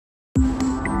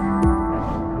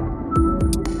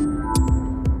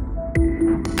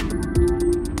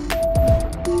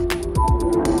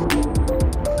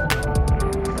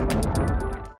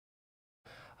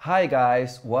Hi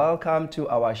guys, welcome to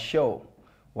our show.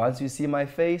 Once you see my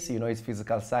face, you know it's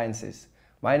physical sciences.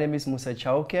 My name is Musa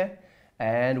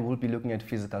and we'll be looking at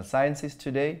physical sciences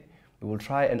today. We will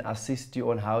try and assist you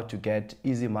on how to get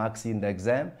easy marks in the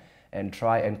exam and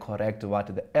try and correct what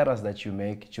the errors that you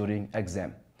make during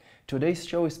exam. Today's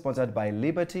show is sponsored by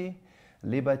Liberty.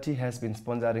 Liberty has been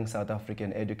sponsoring South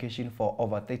African education for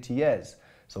over 30 years.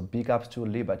 So big ups to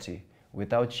Liberty.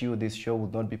 Without you, this show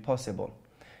would not be possible.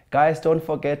 Guys, don't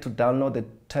forget to download the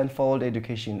Tenfold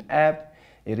Education app.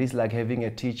 It is like having a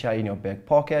teacher in your back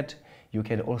pocket. You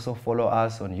can also follow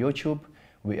us on YouTube.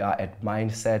 We are at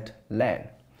Mindset Learn.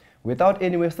 Without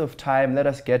any waste of time, let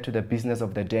us get to the business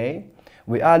of the day.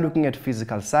 We are looking at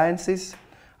physical sciences.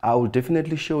 I will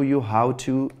definitely show you how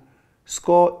to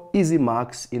score easy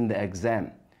marks in the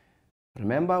exam.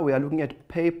 Remember, we are looking at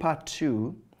paper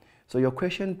 2. So your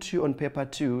question 2 on paper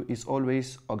 2 is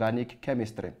always organic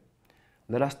chemistry.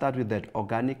 Let us start with that,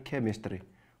 organic chemistry.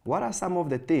 What are some of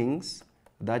the things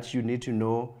that you need to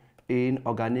know in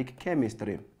organic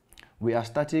chemistry? We are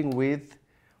starting with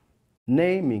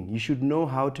naming. You should know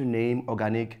how to name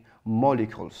organic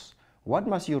molecules. What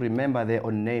must you remember there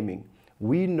on naming?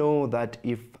 We know that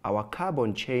if our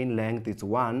carbon chain length is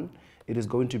 1, it is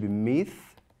going to be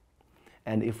meth.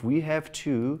 And if we have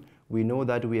 2, we know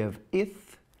that we have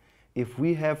eth. If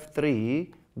we have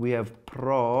 3, we have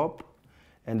prop.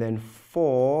 And then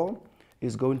 4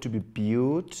 is going to be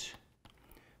bute.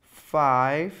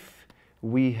 5,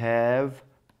 we have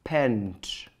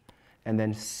pent. And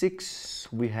then 6,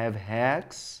 we have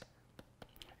hex.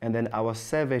 And then our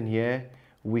 7 here,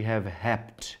 we have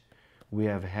hept. We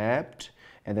have hept.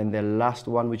 And then the last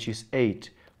one, which is 8,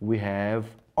 we have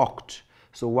oct.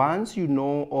 So once you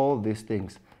know all these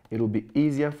things, it will be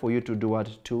easier for you to do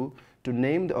what? To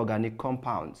name the organic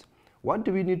compounds. What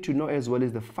do we need to know as well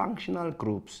is the functional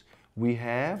groups. We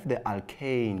have the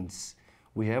alkanes.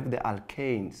 We have the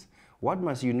alkanes. What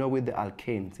must you know with the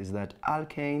alkanes is that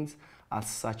alkanes are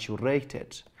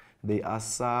saturated. They are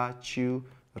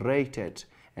saturated.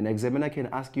 An examiner can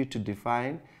ask you to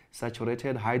define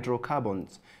saturated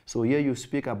hydrocarbons. So here you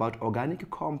speak about organic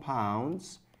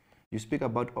compounds. You speak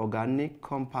about organic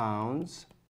compounds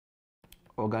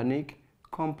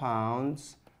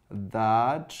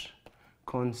that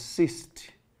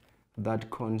consist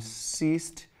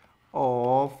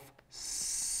of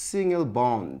single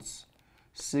bonds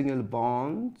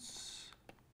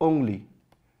only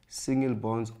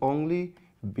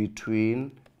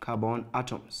between carbon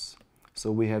atoms.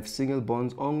 So we have single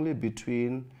bonds only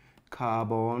between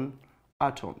carbon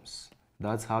atoms.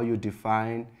 That's how you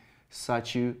define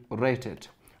saturated.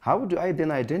 How do I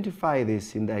then identify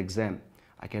this in the exam?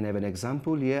 I can have an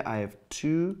example here. I have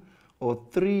 2 or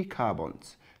 3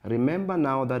 carbons. Remember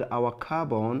now that our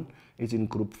carbon is in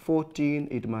group 14.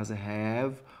 It must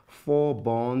have 4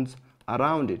 bonds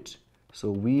around it. So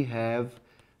we have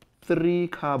 3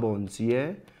 carbons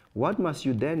here. What must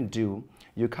you then do?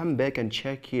 You come back and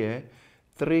check here.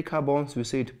 3 carbons, we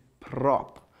said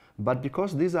prop. But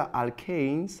because these are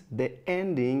alkanes, the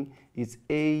ending is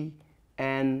A-N-E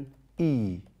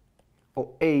or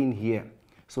ane here.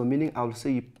 So meaning I'll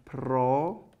say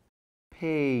propane.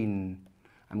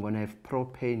 I'm going to have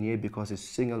propane here because it's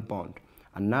single bond.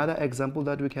 Another example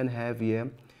that we can have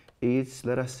here is,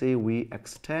 let us say we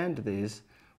extend this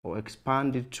or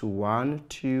expand it to 1,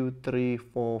 2, 3,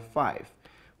 4, 5.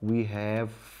 We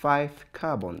have 5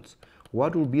 carbons.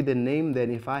 What will be the name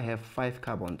then if I have 5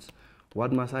 carbons?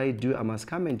 What must I do? I must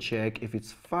come and check if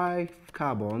it's 5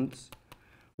 carbons.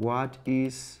 What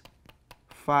is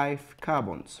 5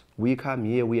 carbons? We come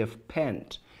here, we have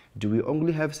pent. Do we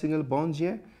only have single bonds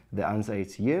here? The answer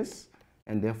is yes,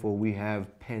 and therefore we have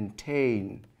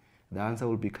pentane. The answer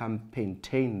will become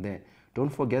pentane there. Don't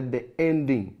forget the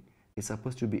ending. It's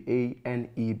supposed to be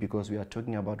A-N-E because we are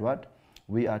talking about what?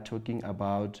 We are talking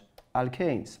about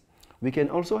alkanes. We can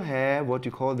also have what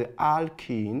you call the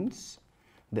alkenes.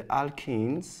 The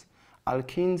alkenes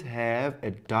have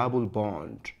a double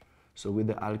bond. So with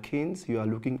the alkenes, you are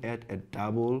looking at a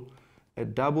double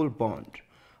bond.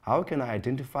 How can I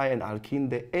identify an alkene?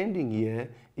 The ending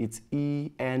here, it's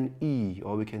E-N-E,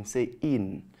 or we can say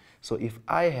in. So if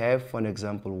I have, for an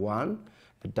example, 1,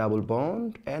 the double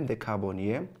bond and the carbon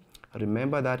here,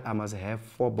 remember that I must have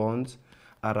 4 bonds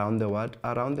around the what?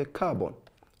 Around the carbon.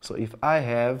 So if I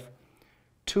have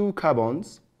 2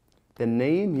 carbons, the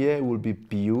name here will be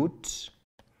bute,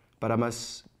 but I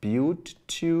must bute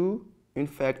 2, in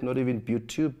fact, not even bute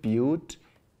 2, bute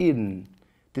in.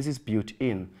 This is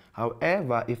butene.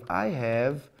 However, if I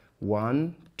have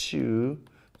 1, 2,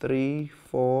 3,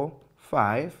 4,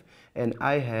 5, and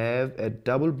I have a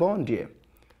double bond here,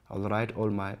 I'll write all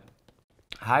my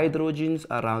hydrogens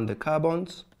around the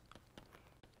carbons.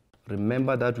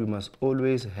 Remember that we must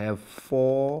always have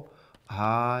 4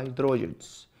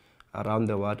 hydrogens around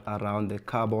the what? Around the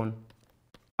carbon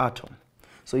atom.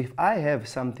 So if I have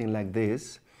something like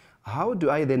this, how do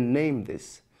I then name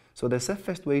this? So the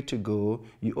safest way to go,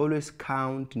 you always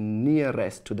count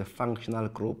nearest to the functional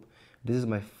group. This is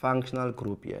my functional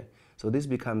group here. So this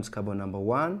becomes carbon number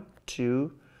 1,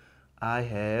 2, I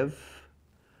have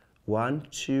 1,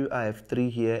 2, I have 3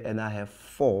 here, and I have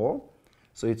 4.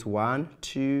 So it's 1,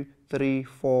 2, 3,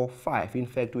 4, 5. In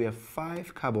fact, we have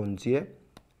 5 carbons here.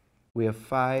 We have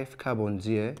 5 carbons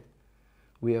here.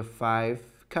 We have 5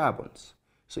 carbons.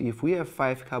 So if we have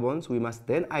 5 carbons, we must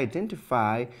then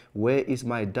identify where is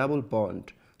my double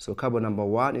bond. So carbon number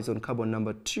 1 is on carbon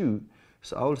number 2.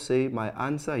 So I will say my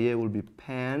answer here will be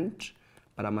pent,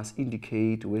 but I must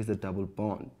indicate where's the double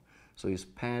bond. So it's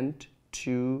pent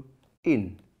 2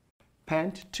 in.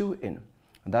 Pent 2 in.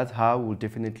 And that's how we'll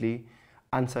definitely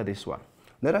answer this one.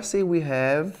 Let us say we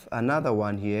have another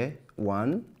one here.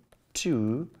 1,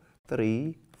 2,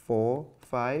 3, 4,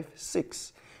 5,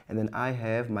 6. And then I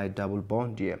have my double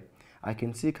bond here. I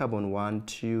can see carbon 1,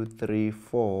 2, 3,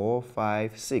 4,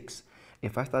 5, 6.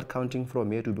 If I start counting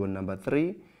from here to be on number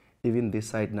 3, even this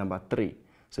side number 3.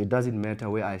 So it doesn't matter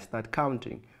where I start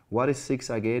counting. What is 6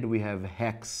 again? We have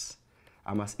hex.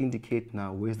 I must indicate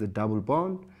now where's the double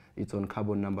bond. It's on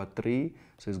carbon number 3.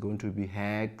 So it's going to be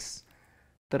hex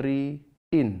 3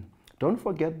 in. Don't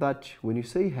forget that when you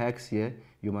say hex here,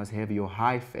 you must have your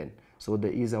hyphen. So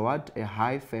there is a what? A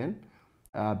hyphen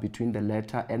between the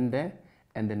letter and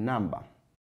the number.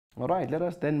 All right, let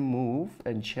us then move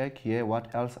and check here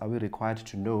what else are we required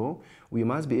to know. We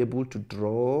must be able to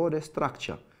draw the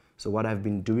structure. So what I've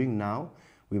been doing now,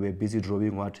 we were busy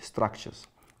drawing what? Structures.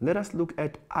 Let us look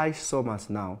at isomers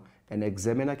now. An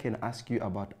examiner can ask you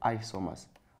about isomers.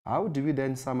 How do we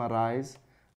then summarize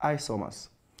isomers?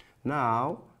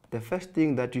 Now, the first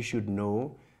thing that you should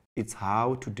know is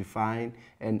how to define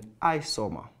an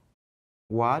isomer.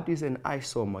 What is an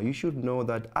isomer? You should know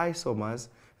that isomers,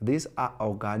 these are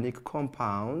organic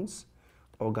compounds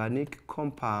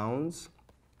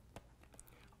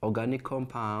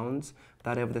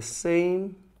that have the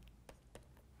same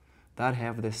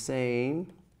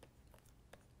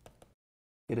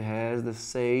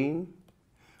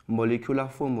molecular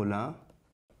formula,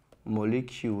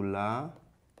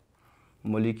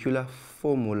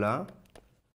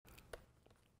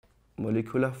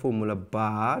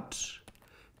 but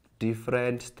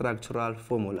different structural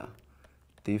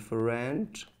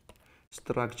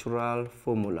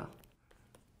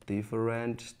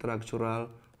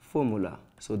formula.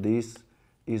 So this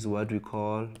is what we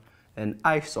call an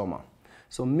isomer.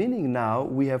 So meaning now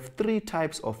we have 3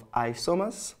 types of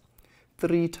isomers.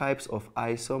 3 types of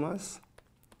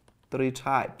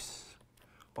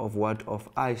what? Of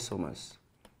isomers.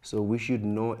 So we should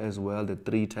know as well the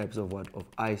 3 types of what? Of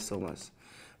isomers.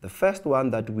 The first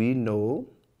one that we know,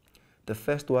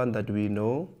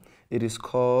 it is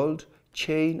called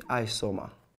chain isomer.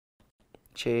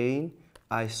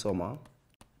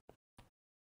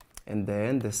 And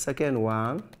then the second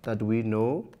one that we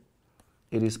know,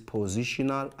 it is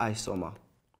positional isomer.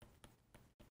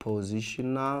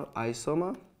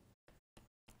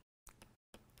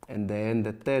 And then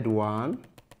the third one,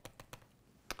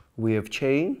 we have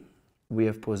chain, we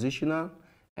have positional,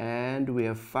 and we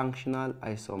have functional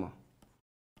isomer.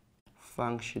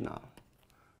 Functional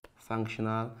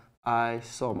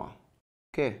isomer.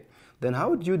 Okay, then how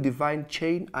would you define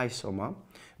chain isomer?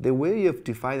 The way you have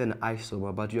defined an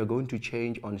isomer, but you are going to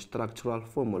change on structural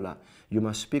formula. You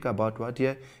must speak about what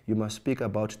here? You must speak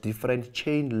about different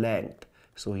chain length.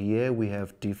 So here we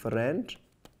have different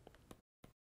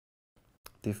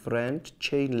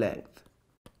chain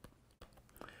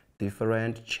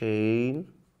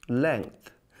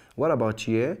length. What about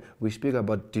here? We speak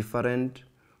about different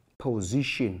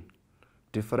position.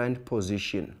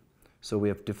 So we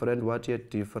have different what here?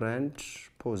 Different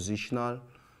positional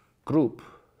group.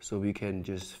 So we can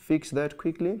just fix that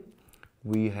quickly.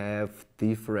 We have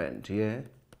different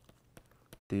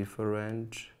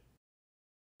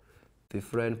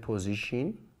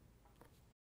position.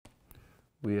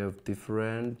 We have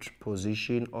different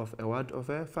position of a what? Of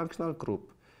a functional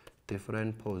group.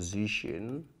 Different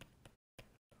position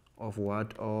of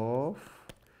what? Of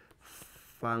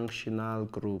functional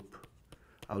group.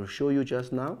 I will show you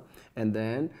just now. And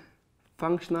then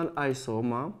functional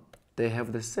isomer, they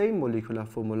have the same molecular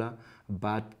formula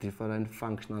but different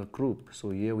functional group.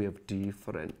 So here we have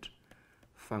different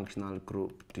functional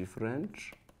group.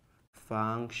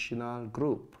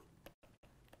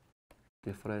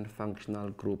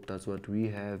 That's what we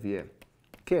have here.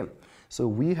 Okay, so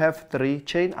we have three: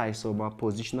 chain isomer,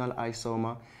 positional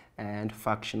isomer, and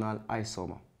functional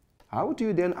isomer. How do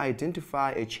you then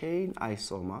identify a chain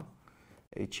isomer?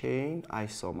 A chain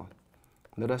isomer.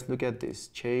 Let us look at this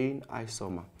chain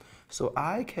isomer. So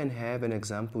I can have an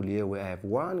example here where I have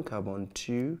 1 carbon,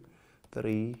 2,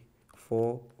 3,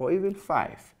 4, or even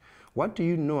 5. What do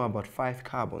you know about 5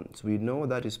 carbons? We know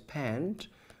that is pent.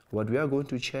 What we are going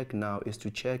to check now is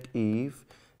to check if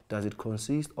does it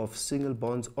consist of single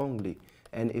bonds only.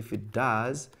 And if it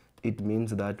does, it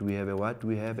means that we have a what?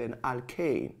 We have an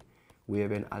alkane. We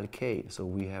have an alkane. So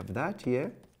we have that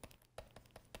here.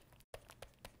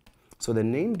 So the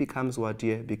name becomes what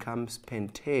here? Becomes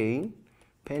pentane.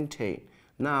 Pentane.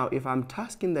 Now, if I'm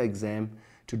tasked in the exam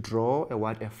to draw a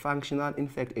what? A functional, in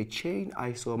fact, a chain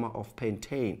isomer of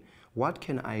pentane, what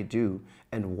can I do?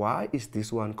 And why is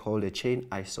this one called a chain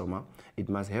isomer? It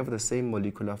must have the same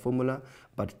molecular formula,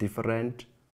 but different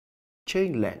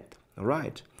chain length. All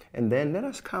right. And then let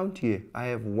us count here. I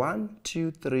have 1,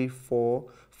 2, 3, 4,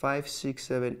 5, 6,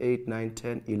 7, 8, 9,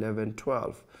 10, 11,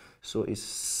 12. So it's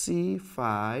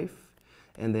C5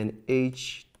 and then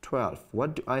H12.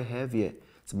 What do I have here?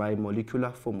 It's my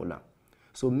molecular formula.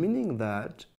 So meaning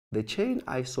that the chain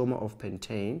isomer of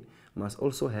pentane must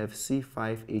also have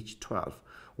C5H12.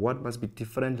 What must be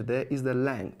different there is the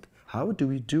length. How do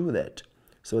we do that?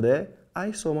 So the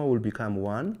isomer will become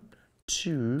 1,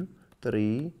 2,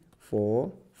 3,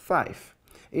 4, 5.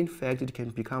 In fact, it can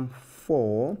become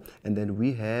 4, and then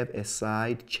we have a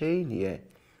side chain here.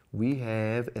 We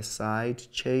have a side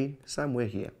chain somewhere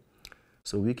here.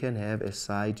 So we can have a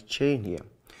side chain here.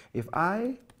 If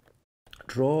I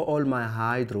draw all my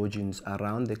hydrogens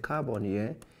around the carbon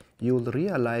here, you will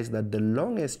realize that the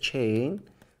longest chain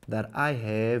that I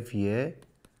have here,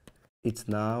 it's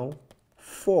now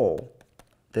 4.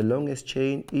 The longest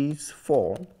chain is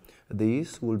 4.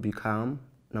 This will become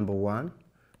number 1,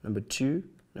 number 2,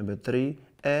 number 3,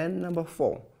 and number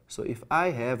 4. So if I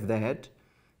have that,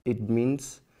 it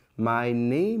means my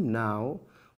name now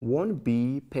won't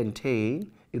be pentane.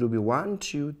 It will be 1,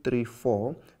 2, 3,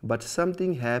 4. But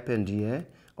something happened here.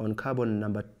 On carbon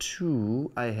number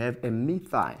 2, I have a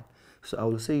methyl. So I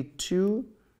will say 2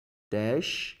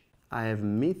 dash, I have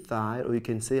methyl, or you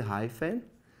can say hyphen,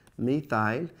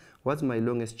 methyl. What's my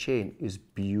longest chain? Is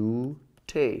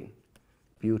butane.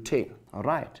 Butane. All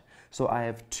right. So I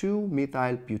have 2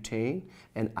 methyl butane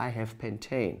and I have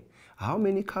pentane. How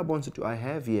many carbons do I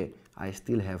have here? I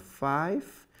still have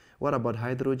 5. What about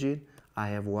hydrogen? I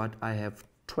have what? I have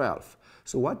 12.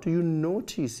 So what do you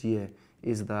notice here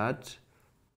is that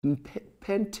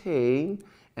pentane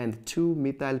and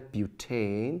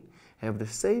 2-methyl-butane have the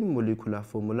same molecular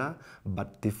formula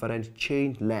but different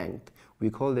chain length. We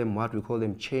call them what? We call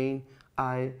them chain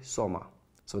isomer.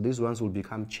 So these ones will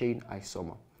become chain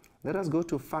isomer. Let us go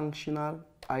to functional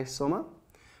isomer.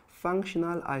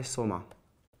 Functional isomer.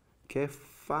 Okay,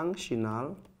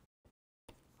 functional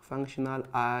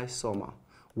isomer.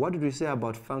 What did we say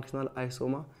about functional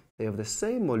isomer? They have the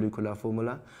same molecular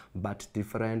formula but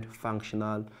different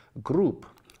functional group.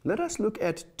 Let us look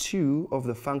at 2 of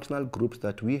the functional groups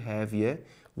that we have here.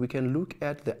 We can look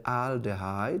at the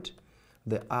aldehyde,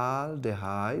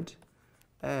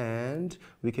 and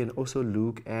we can also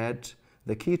look at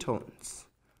the ketones.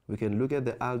 We can look at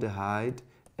the aldehyde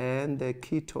and the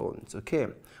ketones. Okay,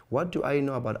 what do I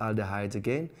know about aldehydes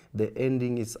again? The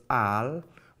ending is al.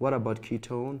 What about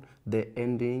ketone? The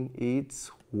ending is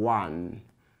 1.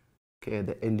 Okay,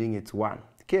 the ending is 1.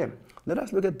 Okay, let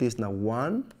us look at this now.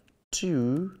 1,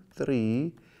 2,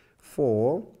 3,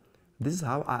 4. This is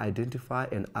how I identify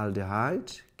an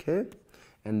aldehyde. Okay,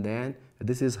 and then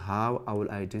this is how I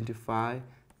will identify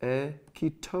a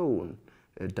ketone,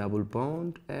 a double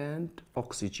bond and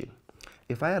oxygen.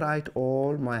 If I write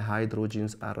all my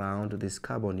hydrogens around this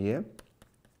carbon here,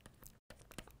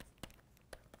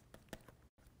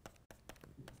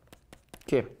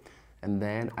 okay, and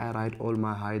then I write all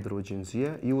my hydrogens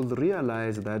here, you will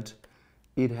realize that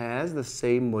it has the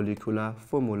same molecular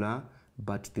formula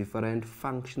but different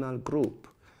functional group.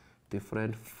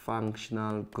 Different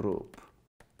functional group.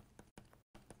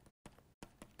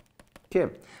 Okay,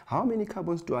 how many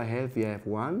carbons do I have here? I have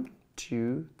 1,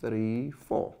 2, 3,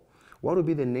 4. What will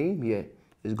be the name here?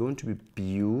 It's going to be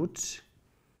bute.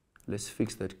 Let's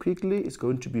fix that quickly. It's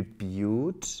going to be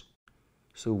bute.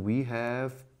 So we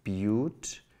have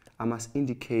bute. I must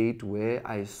indicate where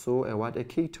I saw a what? A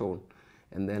ketone.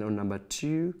 And then on number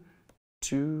 2,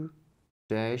 2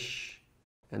 dash,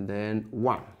 and then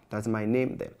 1. That's my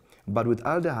name there. But with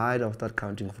aldehyde, I'll start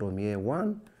counting from here.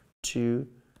 1, 2,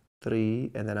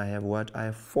 3, and then I have what? I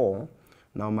have 4.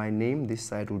 Now my name this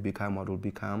side will become what? Will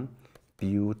become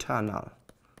butanol.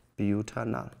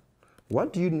 butanol.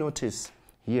 What do you notice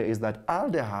here is that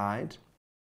aldehyde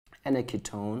and a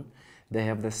ketone, they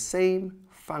have the same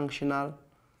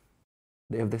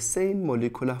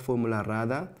molecular formula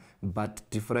rather, but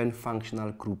different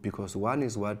functional group, because one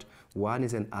is what? One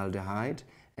is an aldehyde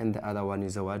and the other one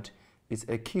is a what? It's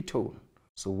a ketone.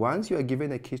 So once you are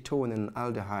given a ketone and an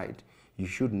aldehyde, you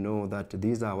should know that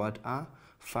these are what? Are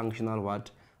functional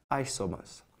what?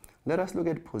 Isomers. Let us look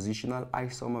at positional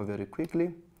isomer very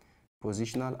quickly.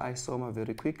 Positional isomer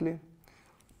very quickly.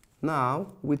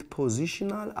 Now, with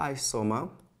positional isomer,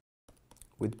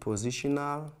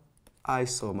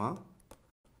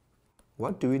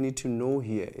 what do we need to know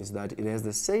here is that it has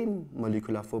the same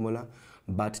molecular formula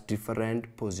but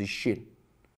different position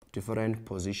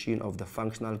of the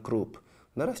functional group.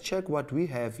 Let us check what we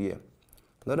have here.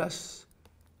 Let us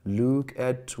look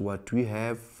at what we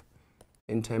have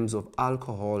in terms of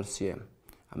alcohols here.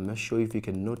 I'm not sure if you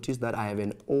can notice that I have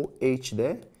an OH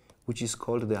there, which is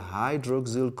called the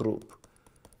hydroxyl group.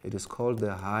 It is called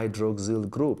the hydroxyl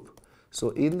group. So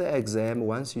in the exam,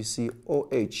 once you see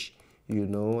OH, you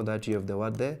know that you have the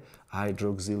what there?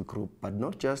 Hydroxyl group. But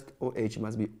not just OH, it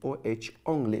must be OH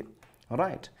only. All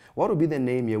right. What will be the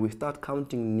name here? We start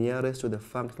counting nearest to the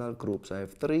functional groups. I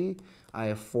have 3, I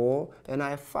have 4, and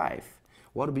I have 5.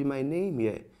 What will be my name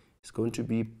here? It's going to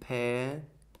be pentan.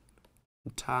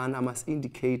 I must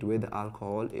indicate where the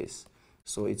alcohol is.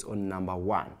 So it's on number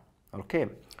 1. Okay.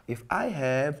 If I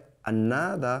have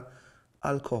another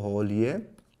alcohol here,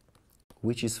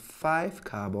 which is 5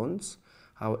 carbons,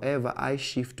 however, I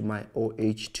shift my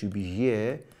OH to be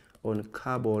here on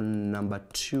carbon number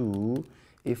 2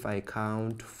 if I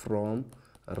count from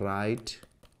right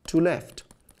to left.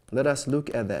 Let us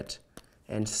look at that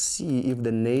and see if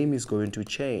the name is going to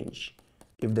change.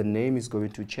 If the name is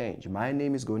going to change. My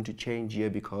name is going to change here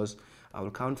because I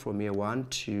will count from here 1,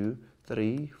 2,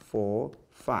 3, 4,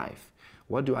 5.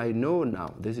 What do I know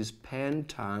now? This is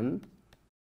pentan.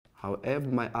 However,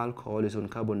 my alcohol is on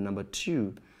carbon number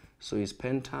 2. So it's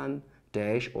pentan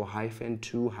dash or hyphen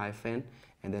 2 hyphen,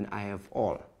 and then I have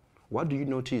all. What do you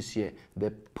notice here?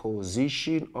 The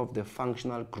position of the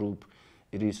functional group.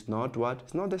 It is not what?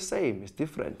 It's not the same. It's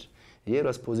different. Here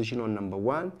was position on number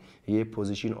 1. Here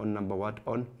position on number what?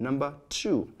 On number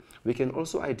 2. We can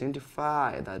also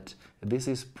identify that this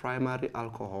is primary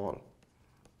alcohol.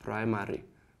 Primary.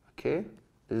 Okay?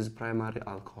 This is primary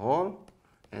alcohol.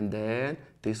 And then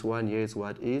this one here is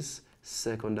what is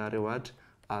secondary what?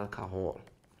 Alcohol.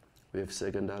 We have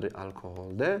secondary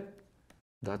alcohol there.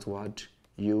 That's what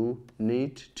you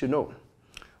need to know.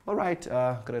 All right,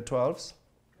 grade 12s.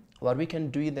 What we can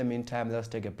do in the meantime, let's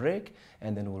take a break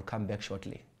and then we'll come back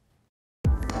shortly.